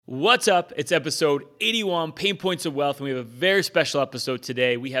What's up? It's episode 81, Pain Points of Wealth, and we have a very special episode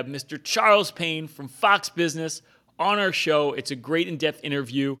today. We have Mr. Charles Payne from Fox Business on our show. It's a great in-depth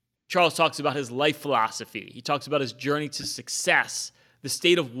interview. Charles talks about his life philosophy. He talks about his journey to success, the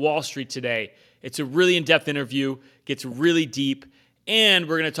state of Wall Street today. It's a really in-depth interview, gets really deep, and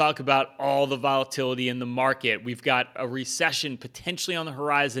we're going to talk about all the volatility in the market. We've got a recession potentially on the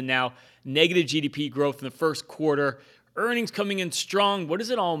horizon now, negative GDP growth in the first quarter, earnings coming in strong. What does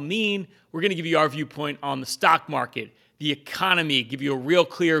it all mean? We're going to give you our viewpoint on the stock market, the economy, give you a real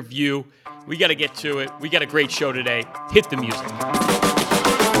clear view. We got to get to it. We got a great show today. Hit the music.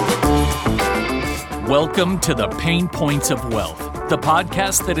 Welcome to the Pain Points of Wealth, the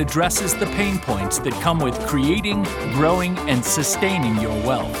podcast that addresses the pain points that come with creating, growing, and sustaining your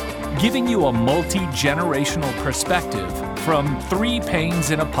wealth, giving you a multi-generational perspective from three Paynes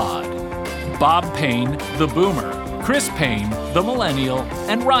in a pod. Bob Payne, the boomer, Chris Payne, the millennial,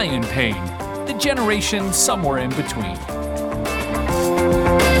 and Ryan Payne, the generation somewhere in between.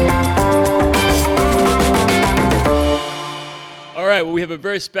 All right, well, we have a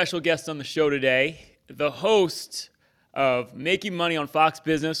very special guest on the show today, the host of Making Money on Fox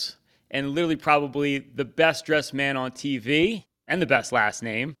Business, and literally probably the best dressed man on TV, and the best last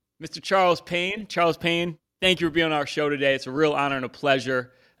name, Mr. Charles Payne. Charles Payne, thank you for being on our show today. It's a real honor and a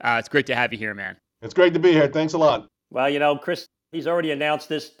pleasure. It's great to have you here, man. It's great to be here. Thanks a lot. Well, Chris, he's already announced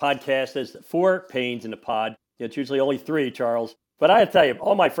this podcast as 4 Paynes in the pod. It's usually only 3, Charles. But I got to tell you,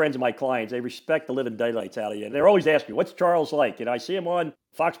 all my friends and my clients, they respect the living daylights out of you. They're always asking, what's Charles like? I see him on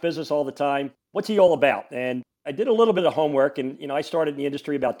Fox Business all the time. What's he all about? And I did a little bit of homework, and I started in the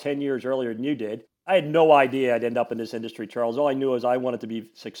industry about 10 years earlier than you did. I had no idea I'd end up in this industry, Charles. All I knew is I wanted to be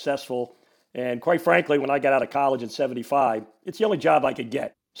successful. And quite frankly, when I got out of college in 75, it's the only job I could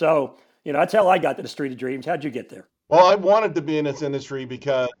get. So, that's how I got to the Street of Dreams. How'd you get there? Well, I wanted to be in this industry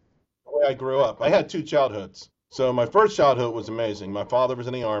because the way I grew up. I had 2 childhoods. So my first childhood was amazing. My father was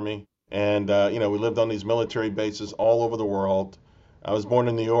in the Army, and we lived on these military bases all over the world. I was born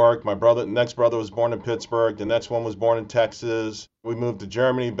in New York. My next brother was born in Pittsburgh. The next one was born in Texas. We moved to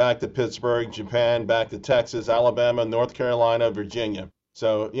Germany, back to Pittsburgh, Japan, back to Texas, Alabama, North Carolina, Virginia.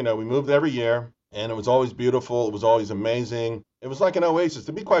 So, we moved every year, and it was always beautiful. It was always amazing. It was like an oasis.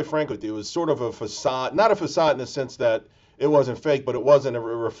 To be quite frank with you, it was sort of a facade, not a facade in the sense that it wasn't fake, but it wasn't a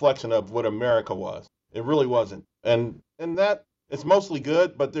reflection of what America was. It really wasn't. And that, it's mostly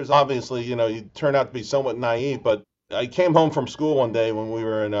good, but there's obviously, you turn out to be somewhat naive. But I came home from school one day when we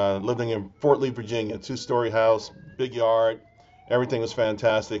were living in Fort Lee, Virginia, 2-story house, big yard. Everything was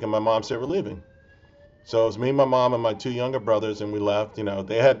fantastic. And my mom said, we're leaving. So it was me, my mom, and my 2 younger brothers, and we left.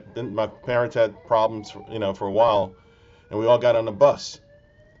 My parents had problems, for a while. And we all got on a bus,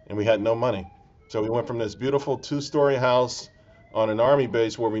 and we had no money. So we went from this beautiful 2-story house on an Army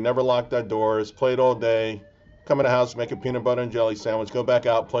base where we never locked our doors, played all day, come in the house, make a peanut butter and jelly sandwich, go back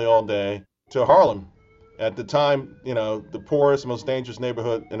out, play all day, to Harlem. At the time, the poorest, most dangerous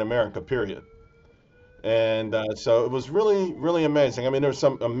neighborhood in America, period. And so it was really, really amazing. I mean, there's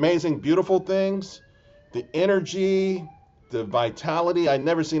some amazing, beautiful things, the energy, the vitality. I'd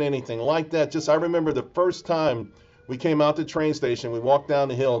never seen anything like that. I remember the first time we came out the train station, we walked down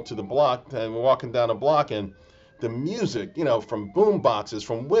the hill to the block, and we're walking down the block, and the music, from boom boxes,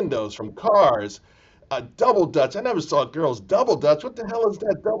 from windows, from cars, double Dutch. I never saw girls double Dutch. What the hell is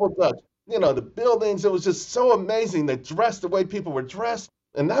that double Dutch? The buildings, it was just so amazing. They dressed the way people were dressed.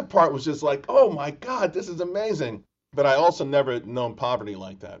 And that part was just like, oh my God, this is amazing. But I also never known poverty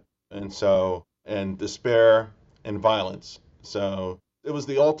like that. And despair and violence. So it was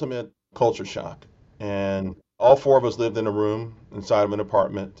the ultimate culture shock. And all 4 of us lived in a room inside of an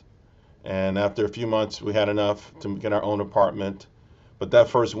apartment. And after a few months, we had enough to get our own apartment. But that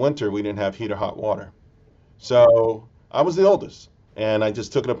first winter, we didn't have heat or hot water. So I was the oldest. And I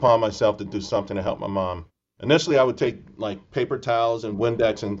just took it upon myself to do something to help my mom. Initially, I would take paper towels and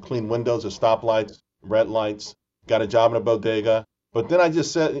Windex and clean windows of stoplights, red lights, got a job in a bodega. But then I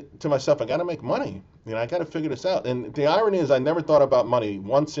just said to myself, I got to make money. I got to figure this out. And the irony is I never thought about money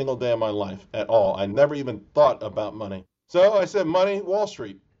one single day of my life at all. I never even thought about money. So I said, money, Wall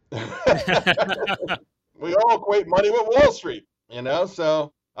Street. We all equate money with Wall Street,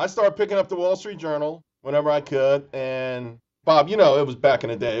 So I started picking up the Wall Street Journal whenever I could. And Bob, it was back in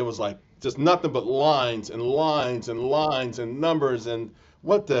the day. It was like just nothing but lines and lines and lines and numbers. And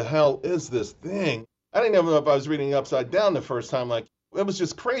what the hell is this thing? I didn't even know if I was reading upside down the first time. It was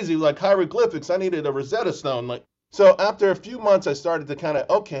just crazy, like hieroglyphics. I needed a Rosetta Stone. So after a few months, I started to kind of,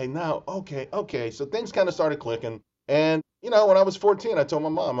 okay. So things kind of started clicking. And, when I was 14, I told my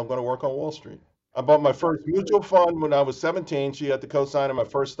mom, I'm going to work on Wall Street. I bought my first mutual fund when I was 17. She had to co-sign in my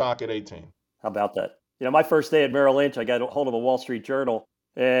first stock at 18. How about that? My first day at Merrill Lynch, I got a hold of a Wall Street Journal.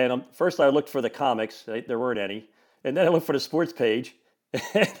 And first I looked for the comics. There weren't any. And then I looked for the sports page.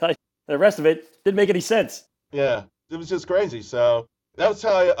 And the rest of it didn't make any sense. Yeah, it was just crazy. So that was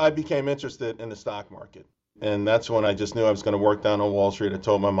how I became interested in the stock market. And that's when I just knew I was going to work down on Wall Street. I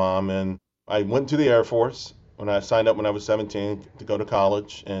told my mom, and I went to the Air Force when I signed up when I was 17 to go to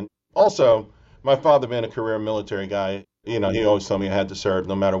college. And also, my father being a career military guy, he always told me I had to serve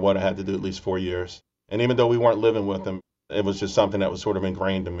no matter what. I had to do at least 4 years. And even though we weren't living with him, it was just something that was sort of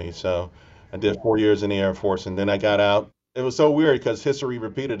ingrained in me. So I did 4 years in the Air Force, and then I got out. It was so weird because history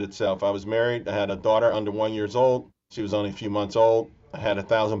repeated itself. I was married. I had a daughter under 1 year old. She was only a few months old. I had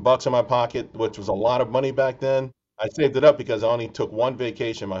 $1,000 in my pocket, which was a lot of money back then. I saved it up because I only took one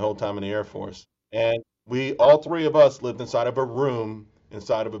vacation my whole time in the Air Force. And all three of us lived inside of a room,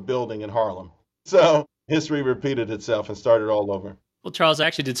 inside of a building in Harlem. So history repeated itself and started all over. Well, Charles, I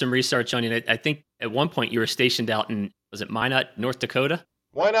actually did some research on you. I think at one point you were stationed out in, was it Minot, North Dakota?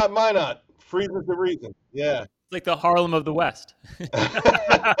 Why not Minot? Freedom's the reason. Yeah. It's like the Harlem of the West.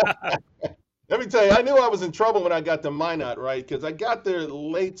 Let me tell you, I knew I was in trouble when I got to Minot, right? Because I got there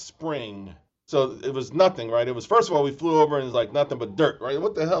late spring. So it was nothing, right? It was, first of all, we flew over and it was like nothing but dirt, right?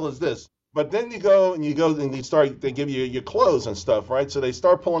 What the hell is this? But then you go and they give you your clothes and stuff, right? So they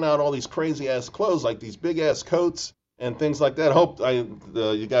start pulling out all these crazy ass clothes, like these big ass coats and things like that. I hope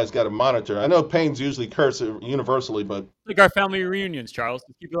you guys got a monitor. I know Payne's usually curse universally, but like our family reunions, Charles.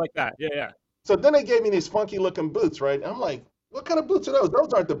 Just keep it like that. Yeah. So then they gave me these funky looking boots, right? I'm like, what kind of boots are those?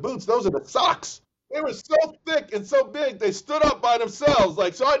 Those aren't the boots. Those are the socks. They were so thick and so big, they stood up by themselves.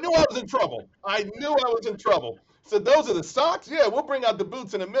 So I knew I was in trouble. So those are the socks? Yeah, we'll bring out the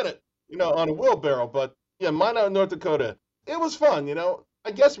boots in a minute, on a wheelbarrow. But yeah, Minot, North Dakota, it was fun,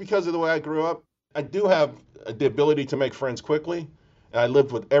 I guess because of the way I grew up, I do have the ability to make friends quickly. And I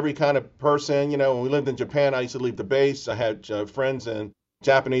lived with every kind of person. When we lived in Japan, I used to leave the base. I had friends and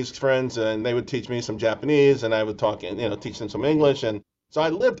Japanese friends, and they would teach me some Japanese, and I would talk and teach them some English. And so I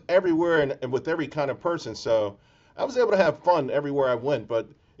lived everywhere and with every kind of person. So I was able to have fun everywhere I went, but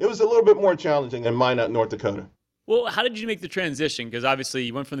it was a little bit more challenging in Minot, North Dakota. Well, how did you make the transition? Because obviously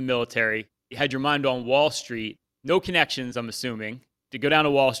you went from the military, you had your mind on Wall Street, no connections, I'm assuming, to go down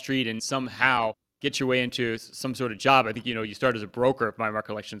to Wall Street and somehow get your way into some sort of job. I think, you started as a broker, if my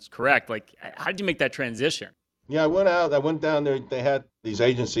recollection is correct. Like, how did you make that transition? Yeah, I went down there. They had these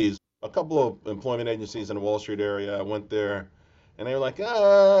agencies, a couple of employment agencies in the Wall Street area. I went there and they were like,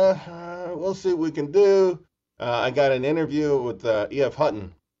 we'll see what we can do. I got an interview with E.F.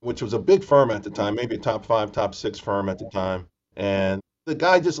 Hutton, which was a big firm at the time, maybe a top 5, top 6 firm at the time. And the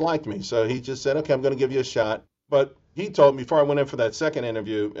guy just liked me. So he just said, okay, I'm going to give you a shot. But he told me before I went in for that second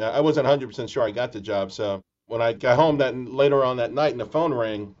interview, I wasn't 100% sure I got the job. So when I got home later on that night and the phone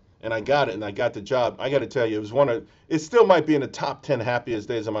rang and I got it and I got the job, I got to tell you, it still might be in the top 10 happiest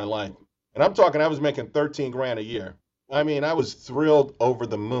days of my life. And I'm talking, I was making 13 grand a year. I mean, I was thrilled over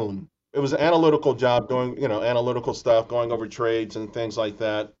the moon. It was an analytical job doing, analytical stuff, going over trades and things like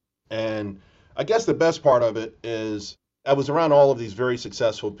that. And I guess the best part of it is I was around all of these very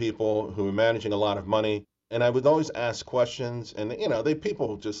successful people who were managing a lot of money. And I would always ask questions and,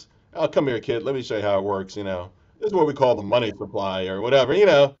 people just, oh, come here, kid, let me show you how it works. This is what we call the money supply or whatever,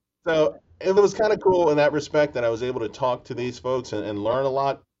 So it was kind of cool in that respect that I was able to talk to these folks and learn a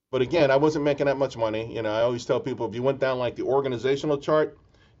lot. But again, I wasn't making that much money. I always tell people if you went down like the organizational chart,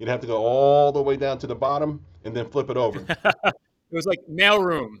 you'd have to go all the way down to the bottom and then flip it over. It was like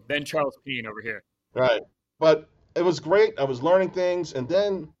mailroom, then Charles Payne over here. Right. But it was great. I was learning things. And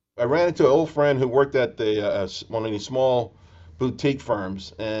then I ran into an old friend who worked at one of these small boutique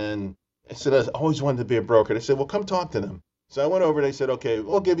firms. And I said, I always wanted to be a broker. They said, well, come talk to them. So I went over. They said, okay,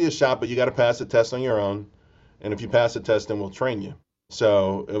 we'll give you a shot, but you got to pass the test on your own. And if you pass the test, then we'll train you.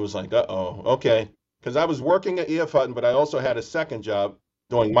 So it was like, okay. Because I was working at E.F. Hutton, but I also had a second job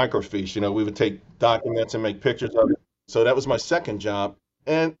doing microfiche. We would take documents and make pictures of it. So that was my second job.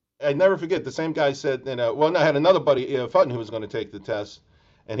 And I never forget, the same guy said, I had another buddy at E.F. Hutton who was going to take the test.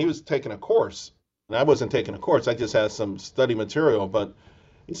 And he was taking a course. And I wasn't taking a course. I just had some study material. But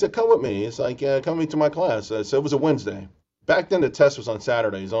he said, come with me. It's like, come with me to my class. So it was a Wednesday. Back then, the test was on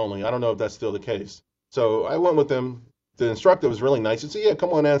Saturdays only. I don't know if that's still the case. So I went with him. The instructor was really nice. He said, yeah,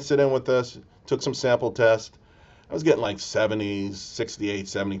 come on in, sit in with us. Took some sample tests. I was getting like 70s, 68,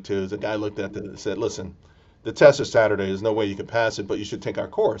 72s. The guy looked at it and said, listen, the test is Saturday. There's no way you can pass it, but you should take our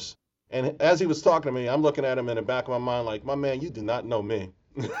course. And as he was talking to me, I'm looking at him in the back of my mind like, my man, you do not know me.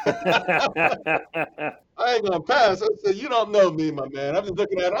 I ain't gonna pass. I said, you don't know me, my man. I'm just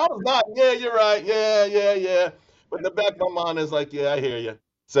looking at it. I was not. Yeah, you're right. Yeah, yeah, yeah. But in the back of my mind is like, yeah, I hear you.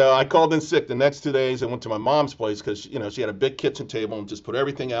 So I called in sick the next 2 days. I went to my mom's place because she had a big kitchen table and just put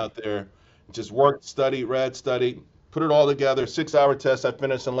everything out there. Just worked, studied, read, studied, put it all together. 6-hour test. I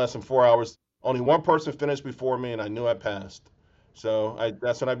finished in less than 4 hours. Only one person finished before me, and I knew I passed. So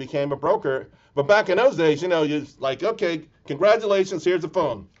that's when I became a broker. But back in those days, you're like, okay, congratulations. Here's the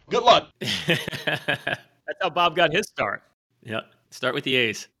phone. Good luck. That's how Bob got his start. Yeah. Start with the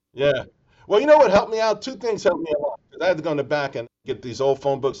A's. Yeah. Well, you know what helped me out? Two things helped me a lot. 'Cause I had to go in the back and get these old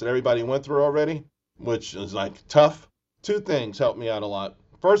phone books that everybody went through already, which is like tough. Two things helped me out a lot.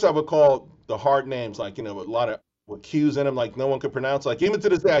 First, I would call the hard names, like, with a lot of with Q's in them, like no one could pronounce. Like even to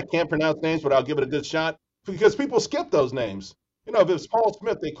this day, I can't pronounce names, but I'll give it a good shot because people skip those names. If it's Paul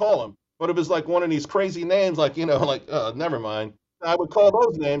Smith, they call him. But if it's like one of these crazy names, like, never mind. I would call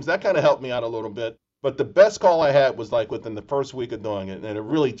those names. That kind of helped me out a little bit. But the best call I had was like within the first week of doing it. And it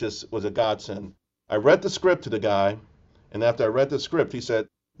really just was a godsend. I read the script to the guy. And after I read the script, he said,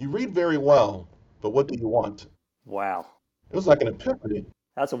 "You read very well, but what do you want?" Wow. It was like an epiphany.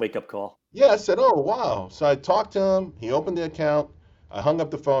 That's a wake-up call. Yeah, I said, "Oh, wow." So I talked to him. He opened the account. I hung up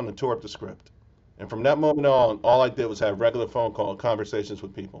the phone and tore up the script. And from that moment on, all I did was have regular phone call conversations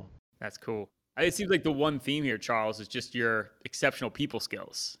with people. That's cool. It seems like the one theme here, Charles, is just your exceptional people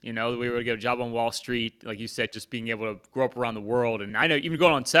skills. We were able to get a job on Wall Street, like you said, just being able to grow up around the world. And I know even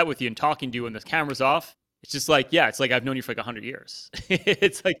going on set with you and talking to you when the camera's off, it's just like, yeah, it's like I've known you for like 100 years.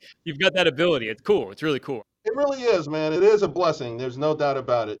 It's like you've got that ability. It's cool. It's really cool. It really is, man. It is a blessing. There's no doubt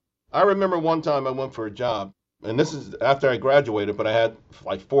about it. I remember one time I went for a job, and this is after I graduated, but I had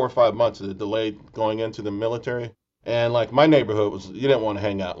like 4 or 5 months of delay going into the military. And like my neighborhood you didn't want to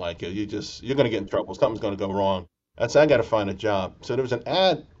hang out like it. You're going to get in trouble. Something's going to go wrong. I said, I got to find a job. So there was an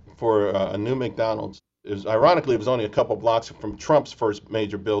ad for a new McDonald's. Ironically, it was only a couple blocks from Trump's first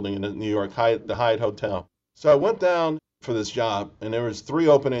major building in New York, the Hyatt Hotel. So I went down for this job, and there was 3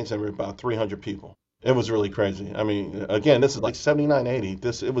 openings, and there were about 300 people. It was really crazy. I mean, again, this is like 79, 80.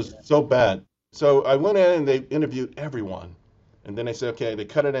 It was so bad. So I went in, and they interviewed everyone. And then they said, okay, they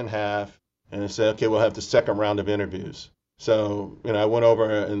cut it in half. And they said, okay, we'll have the second round of interviews. So, I went over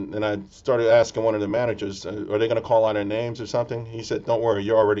and I started asking one of the managers, are they going to call out our names or something? He said, don't worry,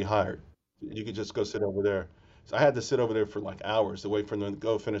 you're already hired. You could just go sit over there. So I had to sit over there for like hours to wait for them to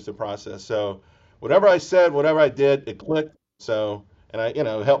go finish the process. So whatever I said, whatever I did, it clicked. So, and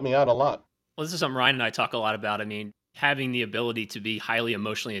it helped me out a lot. Well, this is something Ryan and I talk a lot about. I mean, having the ability to be highly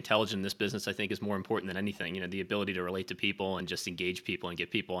emotionally intelligent in this business, I think, is more important than anything. The ability to relate to people and just engage people and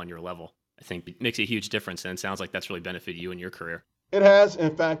get people on your level, I think it makes a huge difference. And it sounds like that's really benefited you in your career. It has.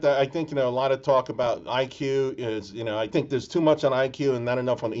 In fact, I think, a lot of talk about IQ is, I think there's too much on IQ and not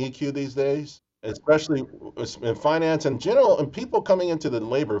enough on EQ these days, especially in finance in general and people coming into the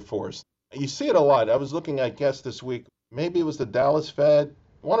labor force. You see it a lot. I was looking, I guess, this week, maybe it was the Dallas Fed,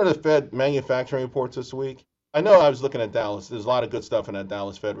 one of the Fed manufacturing reports this week. I know I was looking at Dallas. There's a lot of good stuff in that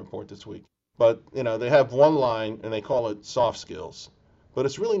Dallas Fed report this week. But, they have one line and they call it soft skills. But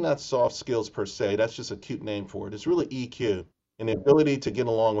it's really not soft skills per se. That's just a cute name for it. It's really EQ and the ability to get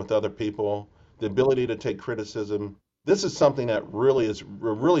along with other people, the ability to take criticism. This is something that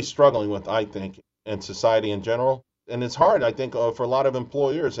we're really struggling with, I think, in society in general. And it's hard, I think, for a lot of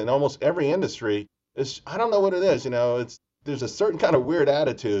employers in almost every industry. I don't know what it is. There's a certain kind of weird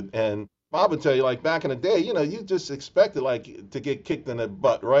attitude. And Bob would tell you, like back in the day, you just expected like to get kicked in the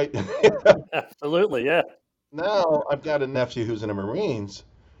butt, right? Absolutely, yeah. Now I've got a nephew who's in the Marines,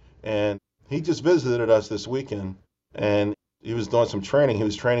 and he just visited us this weekend, and he was doing some training. He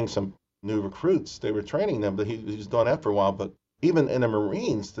was training some new recruits. They were training them, but he was doing that for a while. But even in the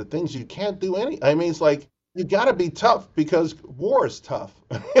Marines, the things you can't do it's like you got to be tough because war is tough.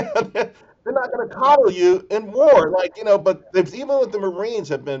 They're not going to coddle you in war, But even with the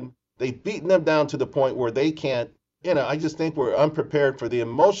Marines they've beaten them down to the point where they can't. I just think we're unprepared for the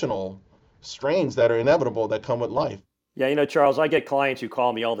emotional strains that are inevitable that come with life. Yeah, Charles, I get clients who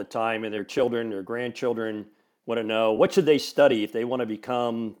call me all the time and their children, their grandchildren want to know, what should they study if they want to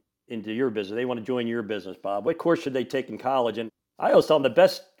become into your business? They want to join your business, Bob. What course should they take in college? And I always tell them the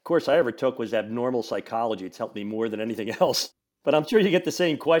best course I ever took was abnormal psychology. It's helped me more than anything else. But I'm sure you get the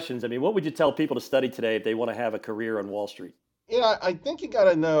same questions. I mean, what would you tell people to study today if they want to have a career on Wall Street? Yeah, I think you got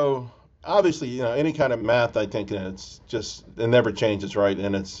to know, obviously, any kind of math, I think it never changes, right?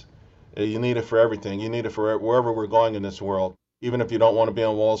 And you need it for everything. You need it for wherever we're going in this world. Even if you don't want to be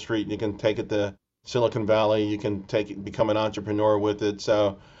on Wall Street, you can take it to Silicon Valley. You can become an entrepreneur with it.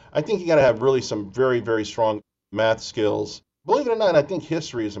 So I think you got to have really some very, very strong math skills. Believe it or not, I think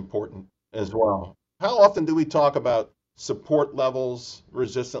history is important as well. How often do we talk about support levels,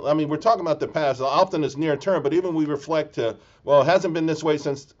 resistance? I mean, we're talking about the past. Often it's near term, but even we reflect to, well, it hasn't been this way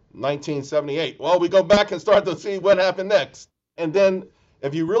since 1978. Well, we go back and start to see what happened next. And then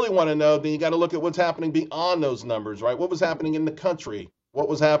if you really want to know, then you got to look at what's happening beyond those numbers, right? What was happening in the country? What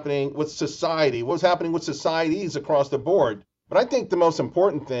was happening with society? What was happening with societies across the board? But I think the most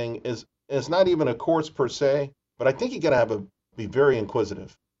important thing is it's not even a course per se, but I think you got to be very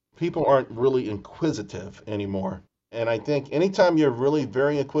inquisitive. People aren't really inquisitive anymore. And I think anytime you're really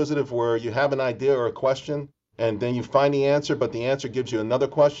very inquisitive where you have an idea or a question and then you find the answer, but the answer gives you another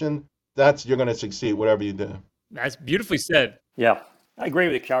question, you're going to succeed whatever you do. That's beautifully said. Yeah, I agree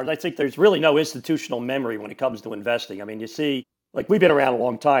with you, Charles. I think there's really no institutional memory when it comes to investing. I mean, you see, like we've been around a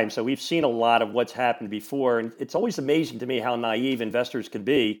long time, so we've seen a lot of what's happened before. And it's always amazing to me how naive investors can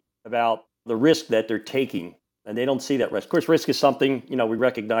be about the risk that they're taking. And they don't see that risk. Of course, risk is something, we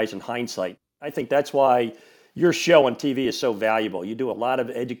recognize in hindsight. I think that's why your show on TV is so valuable. You do a lot of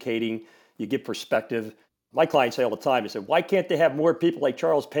educating. You give perspective. My clients say all the time, they say, why can't they have more people like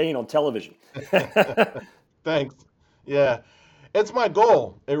Charles Payne on television? Thanks. Yeah. It's my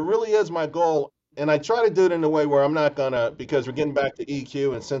goal. It really is my goal. And I try to do it in a way where I'm not going to, because we're getting back to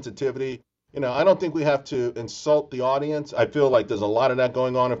EQ and sensitivity. I don't think we have to insult the audience. I feel like there's a lot of that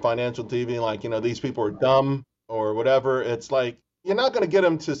going on in financial TV. Like, these people are dumb or whatever. It's like, you're not going to get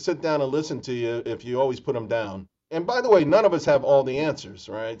them to sit down and listen to you if you always put them down. And by the way, none of us have all the answers,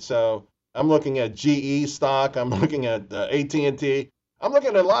 right? So I'm looking at GE stock. I'm looking at AT&T. I'm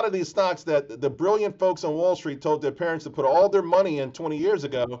looking at a lot of these stocks that the brilliant folks on Wall Street told their parents to put all their money in 20 years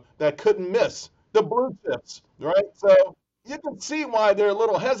ago that couldn't miss. The blue chips, right? So you can see why they're a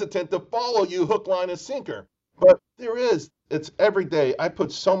little hesitant to follow you hook, line, and sinker. But it's every day. I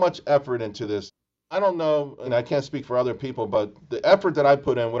put so much effort into this. I don't know, and I can't speak for other people, but the effort that I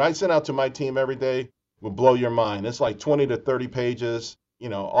put in, what I send out to my team every day will blow your mind. It's like 20 to 30 pages.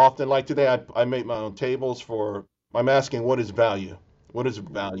 Often like today, I make my own tables I'm asking what is value? What is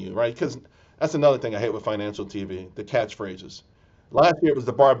value, right? Because that's another thing I hate with financial TV, the catchphrases. Last year it was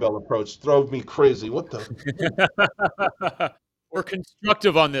the barbell approach. Drove me crazy. What the? We're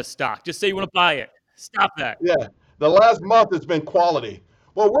constructive on this stock. Just say you want to buy it. Stop that. Yeah. The last month has been quality.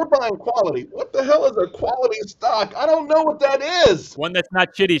 Well, we're buying quality. What the hell is a quality stock? I don't know what that is. One that's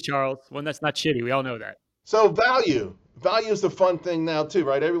not shitty, Charles. One that's not shitty. We all know that. So value. Value is the fun thing now too,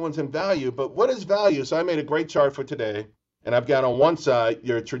 right? Everyone's in value. But what is value? So I made a great chart for today. And I've got on one side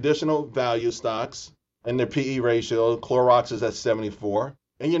your traditional value stocks and their PE ratio. Clorox is at 74.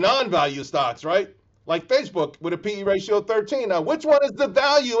 And your non-value stocks, right? Like Facebook with a PE ratio of 13. Now, which one is the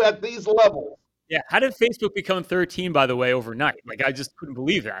value at these levels? Yeah. How did Facebook become 13, by the way, overnight? Like, I just couldn't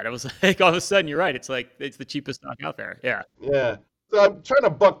believe that. I was like, all of a sudden, you're right. It's like, it's the cheapest stock out there. Yeah. Yeah. So I'm trying to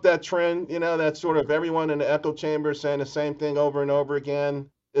buck that trend, that sort of everyone in the echo chamber saying the same thing over and over again.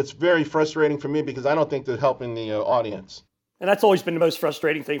 It's very frustrating for me because I don't think they're helping the audience. And that's always been the most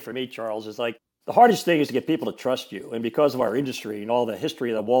frustrating thing for me, Charles, is like the hardest thing is to get people to trust you. And because of our industry and all the history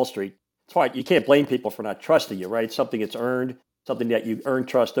of the Wall Street, it's hard. You can't blame people for not trusting you, right? It's something that's earned, something that you earn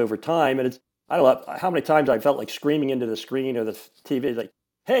trust over time. And I don't know how many times I felt like screaming into the screen or the TV, like,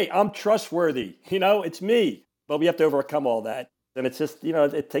 hey, I'm trustworthy. It's me. But we have to overcome all that. And it's just,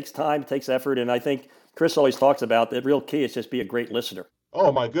 it takes time, it takes effort. And I think Chris always talks about the real key is just be a great listener.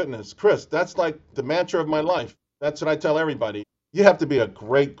 Oh, my goodness. Chris, that's like the mantra of my life. That's what I tell everybody. You have to be a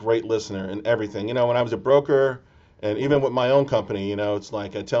great, great listener in everything. When I was a broker and even with my own company, it's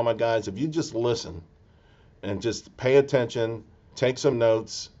like I tell my guys, if you just listen and just pay attention, take some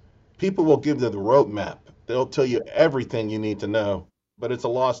notes, people will give you the roadmap. They'll tell you everything you need to know, but it's a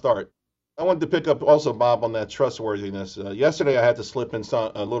lost art. I wanted to pick up also, Bob, on that trustworthiness. Yesterday, I had to slip in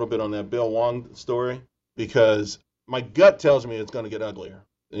a little bit on that Bill Wong story because my gut tells me it's going to get uglier.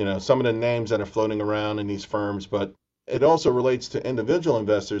 Some of the names that are floating around in these firms, but it also relates to individual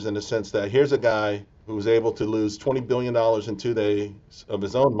investors in the sense that here's a guy who was able to lose $20 billion in 2 days of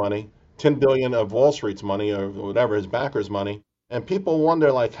his own money, $10 billion of Wall Street's money or whatever, his backers' money. And people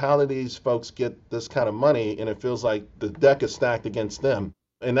wonder, like, how do these folks get this kind of money? And it feels like the deck is stacked against them.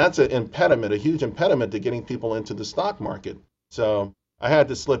 And that's an impediment, a huge impediment to getting people into the stock market. So I had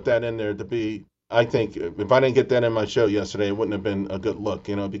to slip that in there to be, I think, if I didn't get that in my show yesterday, it wouldn't have been a good look,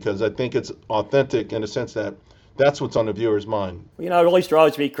 because I think it's authentic in the sense that that's what's on the viewer's mind. It always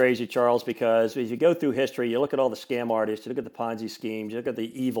drives me crazy, Charles, because as you go through history, you look at all the scam artists, you look at the Ponzi schemes, you look at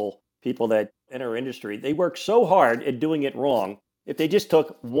the evil people that enter our industry. They work so hard at doing it wrong. If they just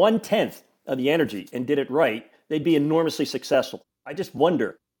took 1/10 of the energy and did it right, they'd be enormously successful. I just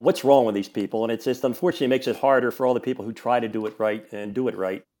wonder what's wrong with these people. And it's just unfortunately makes it harder for all the people who try to do it right and do it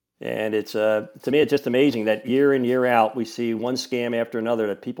right. And it's to me, it's just amazing that year in, year out, we see one scam after another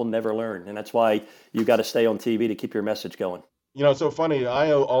that people never learn. And that's why you got to stay on TV to keep your message going. It's so funny.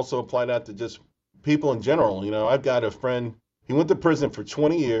 I also apply that to just people in general. I've got a friend, he went to prison for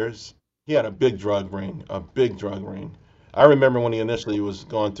 20 years. He had a big drug ring. I remember when he initially was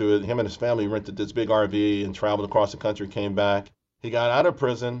going through it, him and his family rented this big RV and traveled across the country, came back. He got out of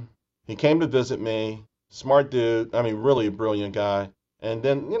prison. He came to visit me. Smart dude. I mean, really a brilliant guy. And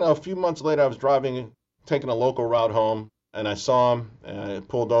then, a few months later, I was driving, taking a local route home, and I saw him, and I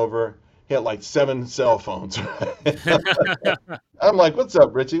pulled over. He had like 7 cell phones. I'm like, what's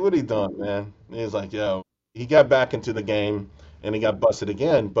up, Richie? What are you doing, man? And he was like, yo, he got back into the game, and he got busted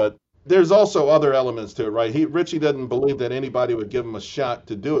again. But there's also other elements to it, right? Richie doesn't believe that anybody would give him a shot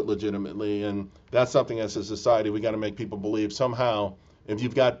to do it legitimately. And that's something as a society, we got to make people believe somehow, if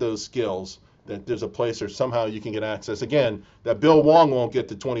you've got those skills, that there's a place or somehow you can get access. Again, that Bill Wong won't get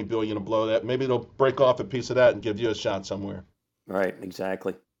to 20 billion to blow that. Maybe they'll break off a piece of that and give you a shot somewhere. Right,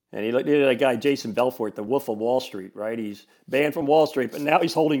 exactly. And he looked at that guy, Jason Belfort, the Wolf of Wall Street, right? He's banned from Wall Street, but now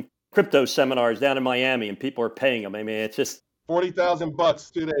he's holding crypto seminars down in Miami and people are paying him. I mean, it's just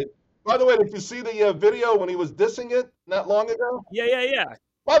 $40,000 2 days. By the way, did you see the video when he was dissing it not long ago? Yeah.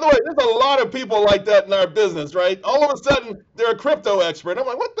 By the way, there's a lot of people like that in our business, right? All of a sudden, they're a crypto expert. I'm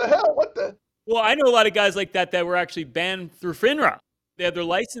like, what the hell? What the? Well, I know a lot of guys like that were actually banned through FINRA. They had their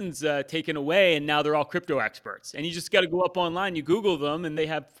license taken away, and now they're all crypto experts. And you just got to go up online, you Google them, and they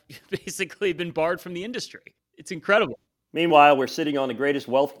have basically been barred from the industry. It's incredible. Meanwhile, we're sitting on the greatest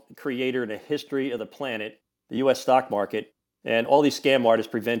wealth creator in the history of the planet, the U.S. stock market, and all these scam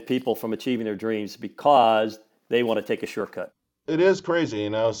artists prevent people from achieving their dreams because they want to take a shortcut. It is crazy,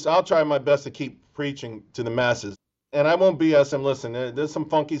 So I'll try my best to keep preaching to the masses. And I won't BS them. Listen, there's some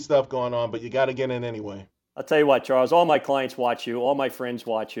funky stuff going on, but you got to get in anyway. I'll tell you what, Charles, all my clients watch you. All my friends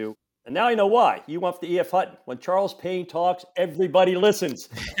watch you. And now I know why. You went for the E.F. Hutton. When Charles Payne talks, everybody listens.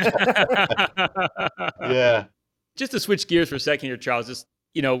 Yeah. Just to switch gears for a second here, Charles, just,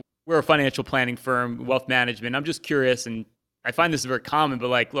 we're a financial planning firm, wealth management. I'm just curious, and I find this very common,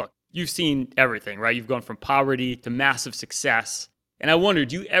 but look, you've seen everything, right? You've gone from poverty to massive success. And I wonder,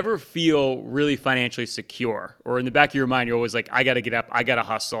 do you ever feel really financially secure? Or in the back of your mind, you're always like, I got to get up, I got to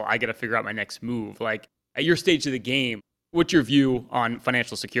hustle, I got to figure out my next move. At your stage of the game, what's your view on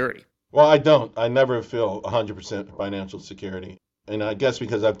financial security? Well, I don't. I never feel 100% financial security. And I guess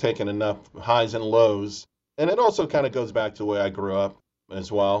because I've taken enough highs and lows. And it also kind of goes back to the way I grew up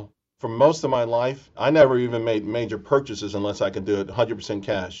as well. For most of my life, I never even made major purchases unless I could do it 100%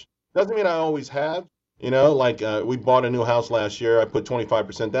 cash. Doesn't mean I always have. We bought a new house last year. I put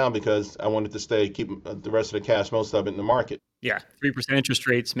 25% down because I wanted to keep the rest of the cash, most of it in the market. Yeah, 3% interest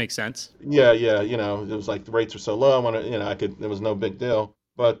rates make sense. Yeah. It was like the rates were so low. It was no big deal.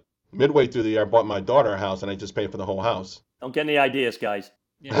 But midway through the year, I bought my daughter a house and I just paid for the whole house. Don't get any ideas, guys.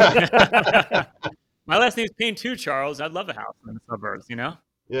 Yeah. My last name's Payne too, Charles. I'd love a house in the suburbs,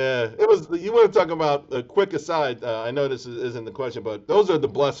 Yeah, it was. You want to talk about a quick aside? I know this isn't the question, but those are the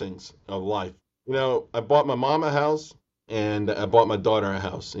blessings of life. I bought my mom a house and I bought my daughter a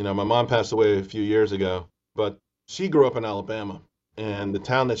house. My mom passed away a few years ago, but she grew up in Alabama, and the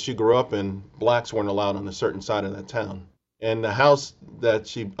town that she grew up in, blacks weren't allowed on a certain side of that town. And the house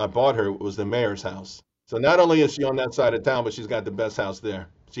that I bought her was the mayor's house. So not only is she on that side of town, but she's got the best house there.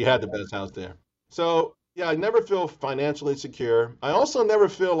 She had the best house there. So yeah, I never feel financially secure. I also never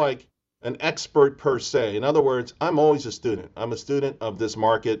feel like an expert per se. In other words, I'm always a student. I'm a student of this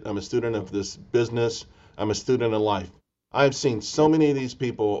market. I'm a student of this business. I'm a student of life. I've seen so many of these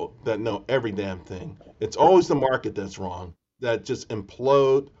people that know every damn thing. It's always the market that's wrong, that just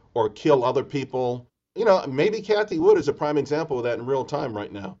implode or kill other people. Maybe Kathy Wood is a prime example of that in real time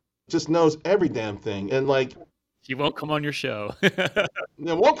right now. Just knows every damn thing. And she won't come on your show.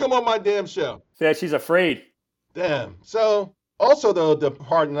 Won't come on my damn show. Yeah, she's afraid. Damn. So also, though, the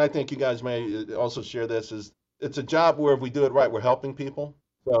part, and I think you guys may also share this, is it's a job where if we do it right, we're helping people.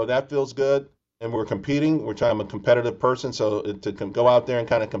 So that feels good. And we're competing. I'm a competitive person. So to go out there and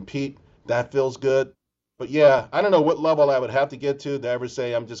kind of compete, that feels good. But yeah, I don't know what level I would have to get to ever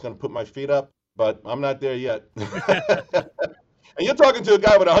say I'm just going to put my feet up. But I'm not there yet. And you're talking to a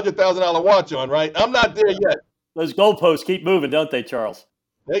guy with a $100,000 watch on, right? I'm not there yet. Those goalposts keep moving, don't they, Charles?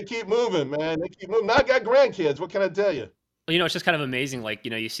 They keep moving, man. They keep moving. Now I got grandkids. What can I tell you? Well, it's just kind of amazing.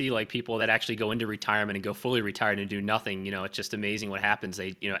 You see people that actually go into retirement and go fully retired and do nothing. It's just amazing what happens.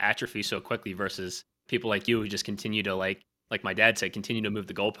 They, atrophy so quickly versus people like you who just continue to like my dad said, continue to move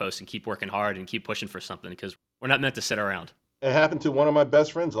the goalposts and keep working hard and keep pushing for something because we're not meant to sit around. It happened to one of my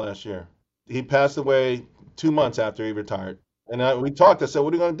best friends last year. He passed away 2 months after he retired. And we talked. I said,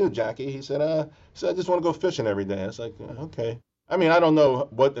 "What are you going to do, Jackie?" He said, "I just want to go fishing every day." I was like, "Okay." I mean, I don't know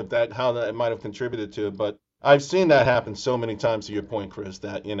how that might have contributed to it, but I've seen that happen so many times. To your point, Chris,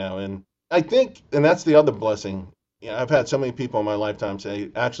 that and I think, and that's the other blessing. I've had so many people in my lifetime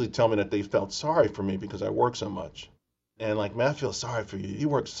actually tell me that they felt sorry for me because I work so much, and like, "Man, I feel sorry for you. You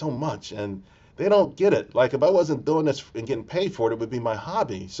work so much," and they don't get it. Like, if I wasn't doing this and getting paid for it, it would be my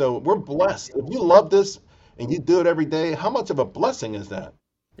hobby. So we're blessed. If you love this and you do it every day, how much of a blessing is that?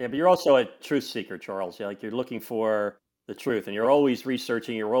 Yeah, but you're also a truth seeker, Charles. Like you're looking for the truth, and you're always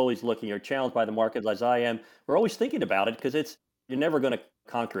researching. You're always looking. You're challenged by the market, as I am. We're always thinking about it because you're never going to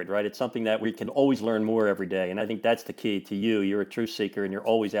conquer it, right? It's something that we can always learn more every day, and I think that's the key to you. You're a truth seeker, and you're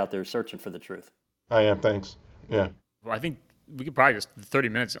always out there searching for the truth. I am. Thanks. Yeah. Well, I think we could probably just 30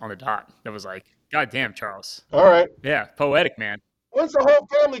 minutes on the dot. That was like, God damn, Charles. All right. Yeah, poetic, man. When's the whole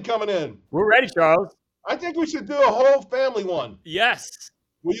family coming in? We're ready, Charles. I think we should do a whole family one. Yes.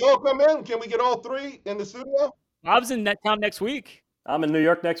 Will you all come in? Can we get all three in the studio? Bob's in town next week. I'm in New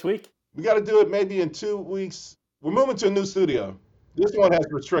York next week. We got to do it maybe in 2 weeks. We're moving to a new studio. This one has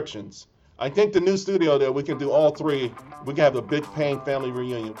restrictions. I think the new studio there, we can do all three. We can have a big Payne family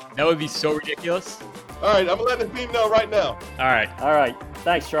reunion. That would be so ridiculous. All right, I'm letting the team know right now. All right. All right.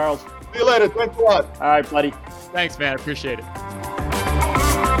 Thanks, Charles. See you later. Thanks a lot. All right, buddy. Thanks, man. I appreciate it.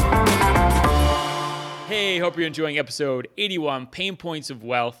 Hey, hope you're enjoying episode 81, Pain Points of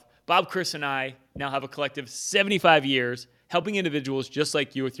Wealth. Bob, Chris, and I now have a collective 75 years helping individuals just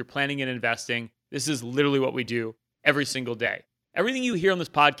like you with your planning and investing. This is literally what we do every single day. Everything you hear on this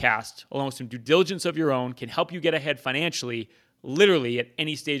podcast, along with some due diligence of your own, can help you get ahead financially, literally at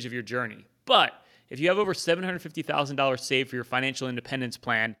any stage of your journey. But if you have over $750,000 saved for your financial independence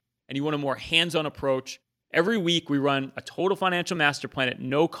plan and you want a more hands-on approach, every week we run a total financial master plan at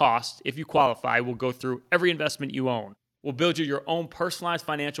no cost. If you qualify, we'll go through every investment you own. We'll build you your own personalized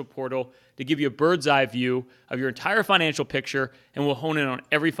financial portal to give you a bird's eye view of your entire financial picture, and we'll hone in on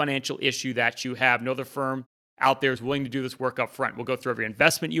every financial issue that you have. No other firm out there is willing to do this work up front. We'll go through every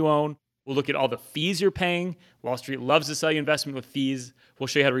investment you own. We'll look at all the fees you're paying. Wall Street loves to sell you investment with fees. We'll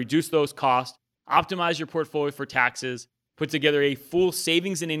show you how to reduce those costs, optimize your portfolio for taxes, put together a full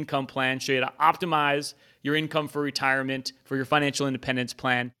savings and income plan, show you how to optimize your income for retirement, for your financial independence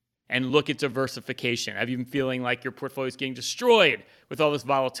plan, and look at diversification. Have you been feeling like your portfolio is getting destroyed with all this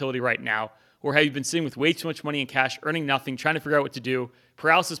volatility right now? Or have you been sitting with way too much money in cash, earning nothing, trying to figure out what to do?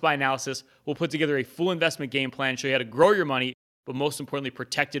 Paralysis by analysis. We'll put together a full investment game plan, show you how to grow your money, but most importantly,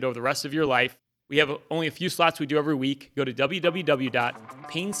 protect it over the rest of your life. We have only a few slots we do every week. Go to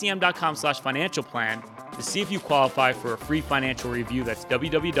www.paynecm.com/financial plan to see if you qualify for a free financial review. That's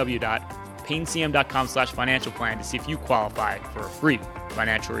www.paynecm.com/financial plan to see if you qualify for a free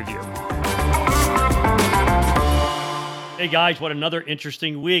financial review. Hey guys, what another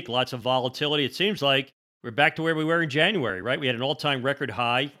interesting week. Lots of volatility. It seems like we're back to where we were in January, right? We had an all-time record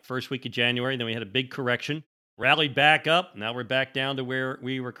high first week of January, then we had a big correction, rallied back up. Now we're back down to where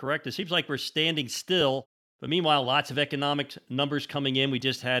we were correct. It seems like we're standing still, but meanwhile, lots of economic numbers coming in. We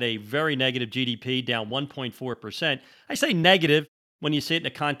just had a very negative GDP, down 1.4%. I say negative when you see it in the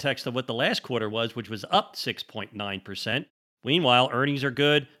context of what the last quarter was, which was up 6.9%. Meanwhile, earnings are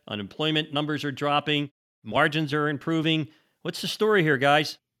good, unemployment numbers are dropping, margins are improving. What's the story here,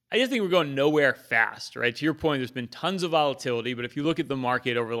 guys? I just think we're going nowhere fast, right? To your point, there's been tons of volatility, but if you look at the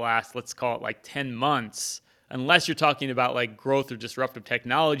market over the last, let's call it like 10 months, unless you're talking about like growth or disruptive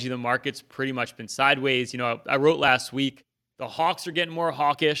technology, the market's pretty much been sideways. I wrote last week, the hawks are getting more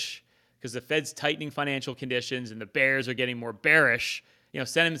hawkish because the Fed's tightening financial conditions and the bears are getting more bearish.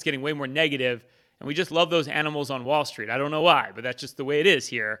 Sentiment's getting way more negative. And we just love those animals on Wall Street. I don't know why, but that's just the way it is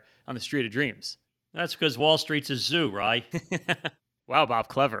here on the Street of Dreams. That's because Wall Street's a zoo, right? Wow, Bob,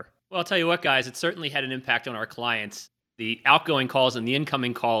 clever. Well, I'll tell you what, guys, it certainly had an impact on our clients. The outgoing calls and the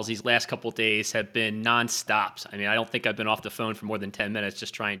incoming calls these last couple of days have been nonstop. I mean, I don't think I've been off the phone for more than 10 minutes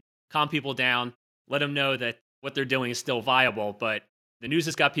just trying to calm people down, let them know that what they're doing is still viable. But the news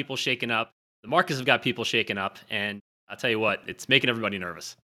has got people shaken up. The markets have got people shaken up. And I'll tell you what, it's making everybody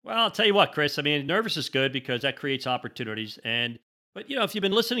nervous. Well, I'll tell you what, Chris. I mean, nervous is good because that creates opportunities. But if you've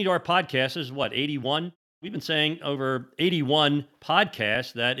been listening to our podcast, this is what, 81? We've been saying over 81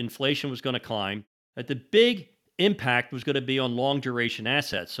 podcasts that inflation was going to climb, that the big impact was going to be on long duration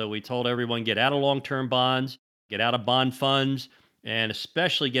assets. So we told everyone, get out of long-term bonds, get out of bond funds, and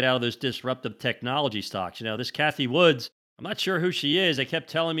especially get out of those disruptive technology stocks. This Cathie Woods, I'm not sure who she is. They kept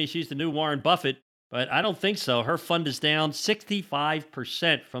telling me she's the new Warren Buffett. But I don't think so. Her fund is down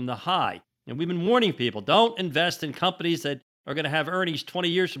 65% from the high. And we've been warning people, don't invest in companies that are going to have earnings 20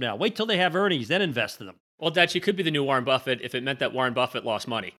 years from now. Wait till they have earnings, then invest in them. Well, Dutch, you could be the new Warren Buffett if it meant that Warren Buffett lost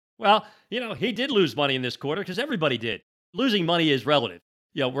money. Well, he did lose money in this quarter because everybody did. Losing money is relative.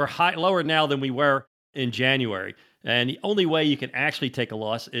 We're lower now than we were in January. And the only way you can actually take a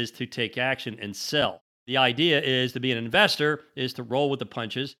loss is to take action and sell. The idea is to be an investor is to roll with the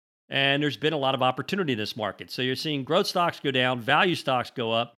punches. And there's been a lot of opportunity in this market. So you're seeing growth stocks go down, value stocks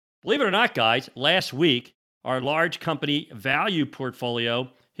go up. Believe it or not, guys, last week, our large company value portfolio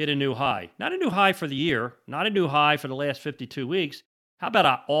hit a new high. Not a new high for the year, not a new high for the last 52 weeks. How about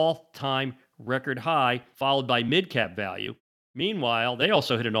an all-time record high followed by mid-cap value? Meanwhile, they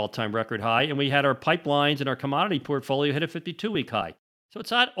also hit an all-time record high, and we had our pipelines and our commodity portfolio hit a 52-week high. So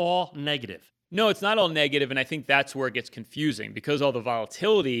it's not all negative. No, it's not all negative, and I think that's where it gets confusing because all the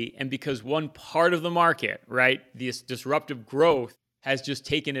volatility and because one part of the market, right, this disruptive growth has just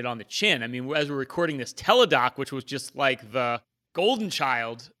taken it on the chin. I mean, as we're recording this, Teladoc, which was just like the golden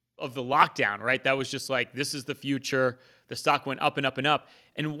child of the lockdown, right? That was just like, this is the future. The stock went up and up and up.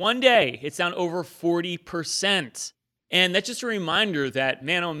 And one day, it's down over 40%. And that's just a reminder that,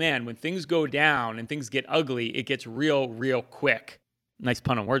 man, oh man, when things go down and things get ugly, it gets real, real quick. Nice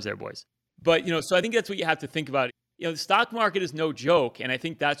pun on words there, boys. But, so I think that's what you have to think about. The stock market is no joke. And I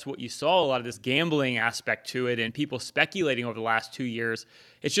think that's what you saw, a lot of this gambling aspect to it and people speculating over the last 2 years.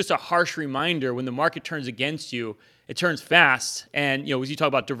 It's just a harsh reminder when the market turns against you, it turns fast. And, as you talk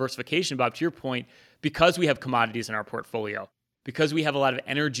about diversification, Bob, to your point, because we have commodities in our portfolio, because we have a lot of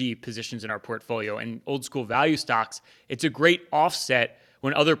energy positions in our portfolio and old school value stocks, it's a great offset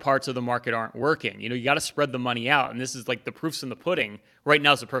when other parts of the market aren't working. You got to spread the money out. And this is like the proof's in the pudding. Right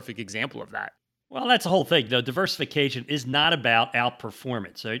now is a perfect example of that. Well, that's the whole thing. Diversification is not about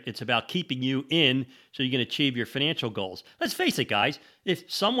outperformance. Right? It's about keeping you in so you can achieve your financial goals. Let's face it, guys. If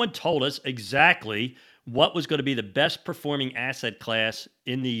someone told us exactly what was going to be the best performing asset class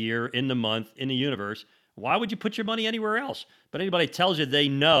in the year, in the month, in the universe, why would you put your money anywhere else? But anybody tells you they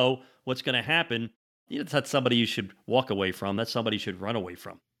know what's going to happen, that's somebody you should walk away from. That's somebody you should run away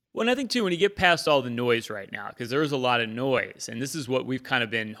from. Well, and I think, too, when you get past all the noise right now, because there's a lot of noise, and this is what we've kind of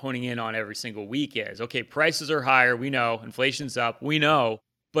been honing in on every single week is, okay, prices are higher, we know, inflation's up, we know,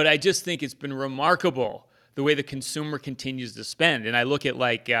 but I just think it's been remarkable the way the consumer continues to spend. And I look at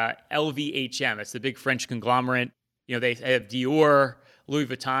like LVMH, it's the big French conglomerate, they have Dior, Louis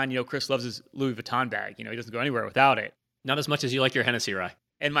Vuitton, Chris loves his Louis Vuitton bag, he doesn't go anywhere without it. Not as much as you like your Hennessy, Rye.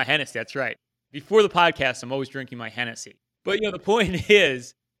 And my Hennessy, that's right. Before the podcast, I'm always drinking my Hennessy. But, the point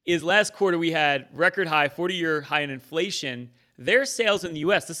is last quarter we had record high, 40-year high in inflation. Their sales in the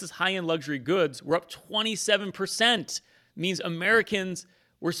U.S., this is high-end luxury goods, were up 27%. Means Americans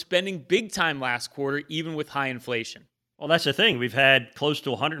were spending big time last quarter, even with high inflation. Well, that's the thing. We've had close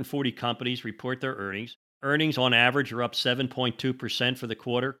to 140 companies report their earnings. Earnings on average are up 7.2% for the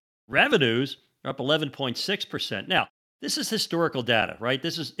quarter. Revenues are up 11.6%. Now, this is historical data, right?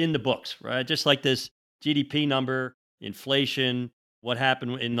 This is in the books, right? Just like this GDP number, inflation, what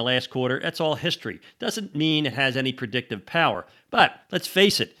happened in the last quarter, that's all history. Doesn't mean it has any predictive power. But let's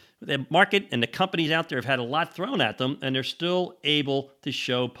face it, the market and the companies out there have had a lot thrown at them, and they're still able to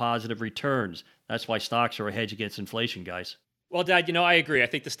show positive returns. That's why stocks are a hedge against inflation, guys. Well, Dad, I agree. I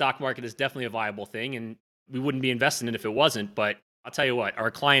think the stock market is definitely a viable thing, and we wouldn't be investing in it if it wasn't. But I'll tell you what, our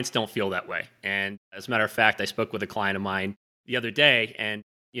clients don't feel that way. And as a matter of fact, I spoke with a client of mine the other day, and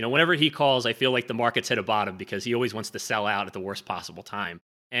whenever he calls, I feel like the market's hit a bottom because he always wants to sell out at the worst possible time.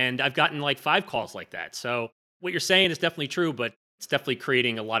 And I've gotten like 5 calls like that. So what you're saying is definitely true, but it's definitely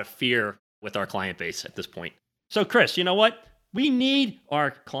creating a lot of fear with our client base at this point. So, Chris, you know what? We need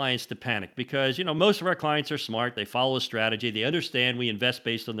our clients to panic because, most of our clients are smart. They follow a strategy. They understand we invest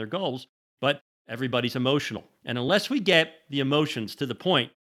based on their goals, but everybody's emotional. And unless we get the emotions to the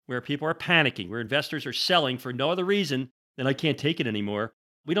point where people are panicking, where investors are selling for no other reason than I can't take it anymore,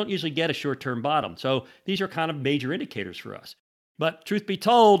 we don't usually get a short-term bottom. So these are kind of major indicators for us. But truth be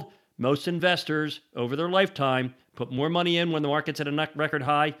told, most investors over their lifetime put more money in when the market's at a record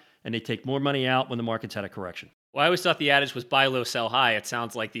high, and they take more money out when the market's at a correction. Well, I always thought the adage was buy low, sell high. It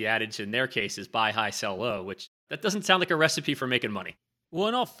sounds like the adage in their case is buy high, sell low, which that doesn't sound like a recipe for making money. Well,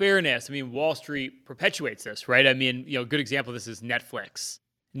 in all fairness, Wall Street perpetuates this, right? A good example of this is Netflix.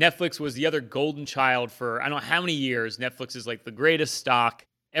 Netflix was the other golden child for I don't know how many years. Netflix is like the greatest stock.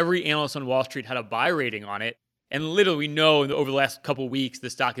 Every analyst on Wall Street had a buy rating on it. And literally, we know over the last couple of weeks, the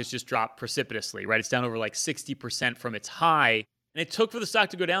stock has just dropped precipitously, right? It's down over like 60% from its high. And it took for the stock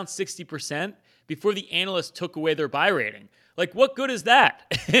to go down 60% before the analysts took away their buy rating. Like, what good is that?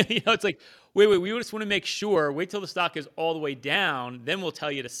 It's like, wait, we just want to make sure, wait till the stock is all the way down, then we'll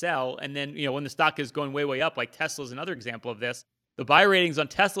tell you to sell. And then, when the stock is going way, way up, like Tesla's another example of this, The buy ratings on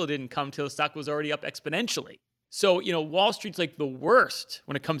Tesla didn't come till the stock was already up exponentially. So, Wall Street's like the worst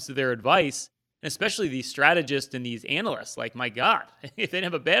when it comes to their advice, and especially these strategists and these analysts. Like, my God, if they didn't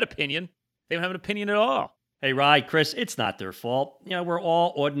have a bad opinion, they don't have an opinion at all. Hey, Rye, Chris, it's not their fault. We're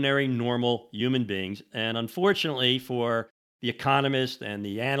all ordinary, normal human beings. And unfortunately for the economists and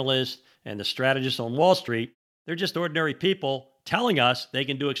the analysts and the strategists on Wall Street, they're just ordinary people telling us they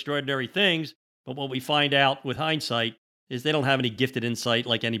can do extraordinary things. But what we find out with hindsight is they don't have any gifted insight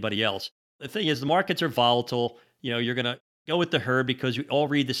like anybody else. The thing is, the markets are volatile. You're going to go with the herd because we all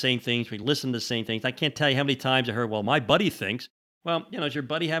read the same things. We listen to the same things. I can't tell you how many times I heard, well, my buddy thinks. Well, does your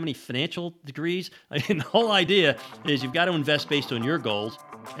buddy have any financial degrees? The whole idea is you've got to invest based on your goals.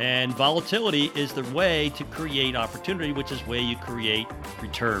 And volatility is the way to create opportunity, which is where you create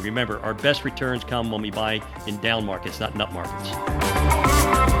return. Remember, our best returns come when we buy in down markets, not nut markets.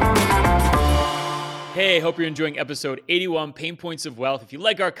 Hey, hope you're enjoying episode 81, Pain Points of Wealth. If you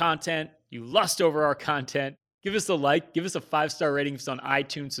like our content, you lust over our content, give us a like, give us a 5-star rating if it's on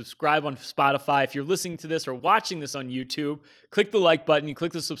iTunes, subscribe on Spotify. If you're listening to this or watching this on YouTube, click the like button, you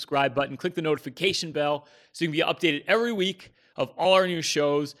click the subscribe button, click the notification bell so you can be updated every week of all our new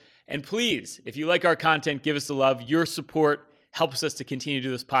shows. And please, if you like our content, give us the love. Your support helps us to continue to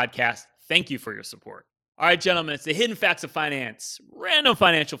do this podcast. Thank you for your support. All right, gentlemen, it's the hidden facts of finance. Random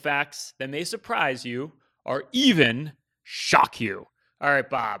financial facts that may surprise you or even shock you. All right,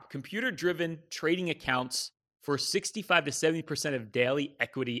 Bob, computer-driven trading accounts for 65 to 70% of daily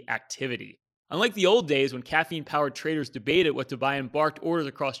equity activity. Unlike the old days when caffeine-powered traders debated what to buy and barked orders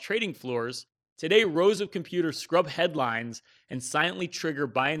across trading floors, today rows of computers scrub headlines and silently trigger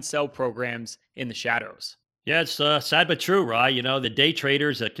buy and sell programs in the shadows. Yeah, it's sad but true, Rye. The day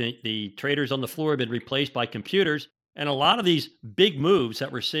traders, the traders on the floor have been replaced by computers. And a lot of these big moves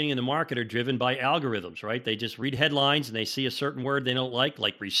that we're seeing in the market are driven by algorithms, right? They just read headlines and they see a certain word they don't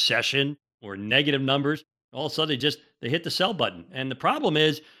like recession or negative numbers. All of a sudden, they hit the sell button. And the problem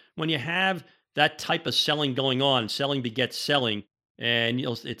is when you have that type of selling going on, selling begets selling. And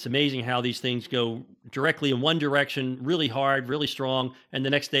it's amazing how these things go directly in one direction, really hard, really strong, and the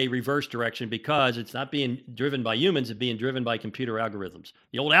next day reverse direction because it's not being driven by humans, it's being driven by computer algorithms.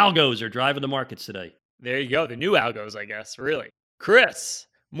 The old algos are driving the markets today. There you go. The new algos, I guess, really. Chris,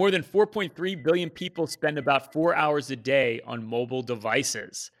 more than 4.3 billion people spend about 4 hours a day on mobile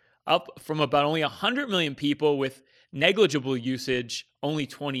devices, up from about only 100 million people with negligible usage only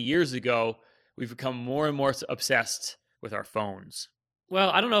 20 years ago. We've become more and more obsessed with our phones.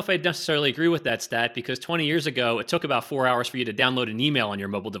 Well, I don't know if I necessarily agree with that stat because 20 years ago, it took about 4 hours for you to download an email on your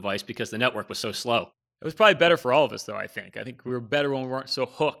mobile device because the network was so slow. It was probably better for all of us, though, I think. I think we were better when we weren't so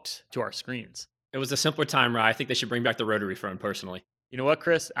hooked to our screens. It was a simpler time, Rye. I think they should bring back the rotary phone, personally. You know what,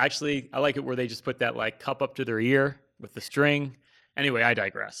 Chris? Actually, I like it where they just put that cup up to their ear with the string. Anyway, I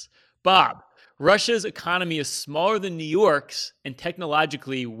digress. Bob, Russia's economy is smaller than New York's and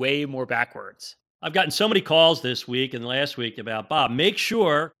technologically way more backwards. I've gotten so many calls this week and last week about, Bob, make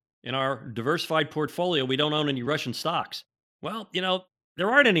sure in our diversified portfolio we don't own any Russian stocks. Well,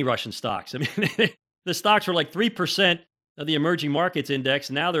 there aren't any Russian stocks. I mean, the stocks were like 3% of the emerging markets index.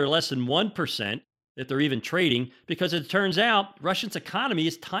 Now they're less than 1% that they're even trading because it turns out Russia's economy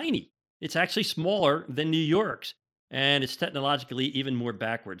is tiny. It's actually smaller than New York's, and it's technologically even more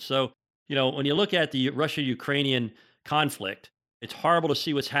backwards. So, when you look at the Russia-Ukrainian conflict, it's horrible to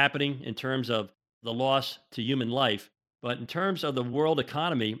see what's happening in terms of the loss to human life. But in terms of the world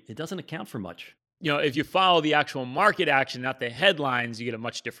economy, it doesn't account for much. If you follow the actual market action, not the headlines, you get a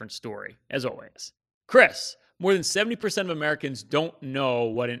much different story, as always. Chris, more than 70% of Americans don't know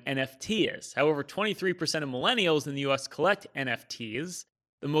what an NFT is. However, 23% of millennials in the U.S. collect NFTs.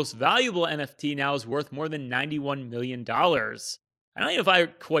 The most valuable NFT now is worth more than $91 million. I don't know if I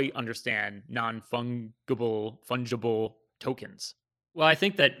quite understand fungible tokens. Well, I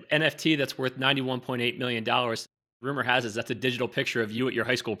think that NFT that's worth $91.8 million, rumor has is that's a digital picture of you at your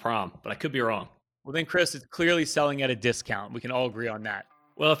high school prom, but I could be wrong. Well, then, Chris, it's clearly selling at a discount. We can all agree on that.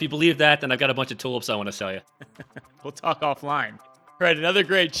 Well, if you believe that, then I've got a bunch of tulips I want to sell you. We'll talk offline. All right, another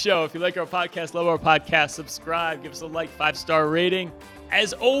great show. If you like our podcast, love our podcast, subscribe, give us a 5-star rating.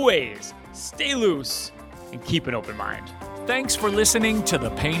 As always, stay loose and keep an open mind. Thanks for listening to The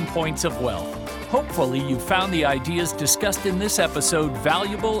Pain Points of Wealth. Hopefully, you found the ideas discussed in this episode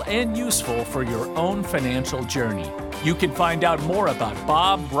valuable and useful for your own financial journey. You can find out more about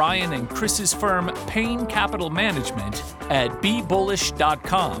Bob, Brian, and Chris's firm, Payne Capital Management, at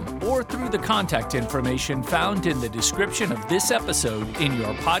BeBullish.com or through the contact information found in the description of this episode in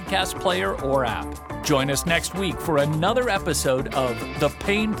your podcast player or app. Join us next week for another episode of The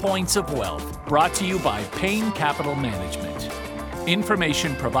Pain Points of Wealth, brought to you by Payne Capital Management.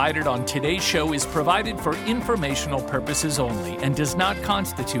 Information provided on today's show is provided for informational purposes only and does not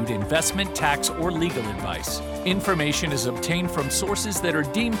constitute investment, tax, or legal advice. Information is obtained from sources that are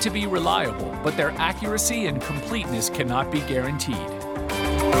deemed to be reliable, but their accuracy and completeness cannot be guaranteed.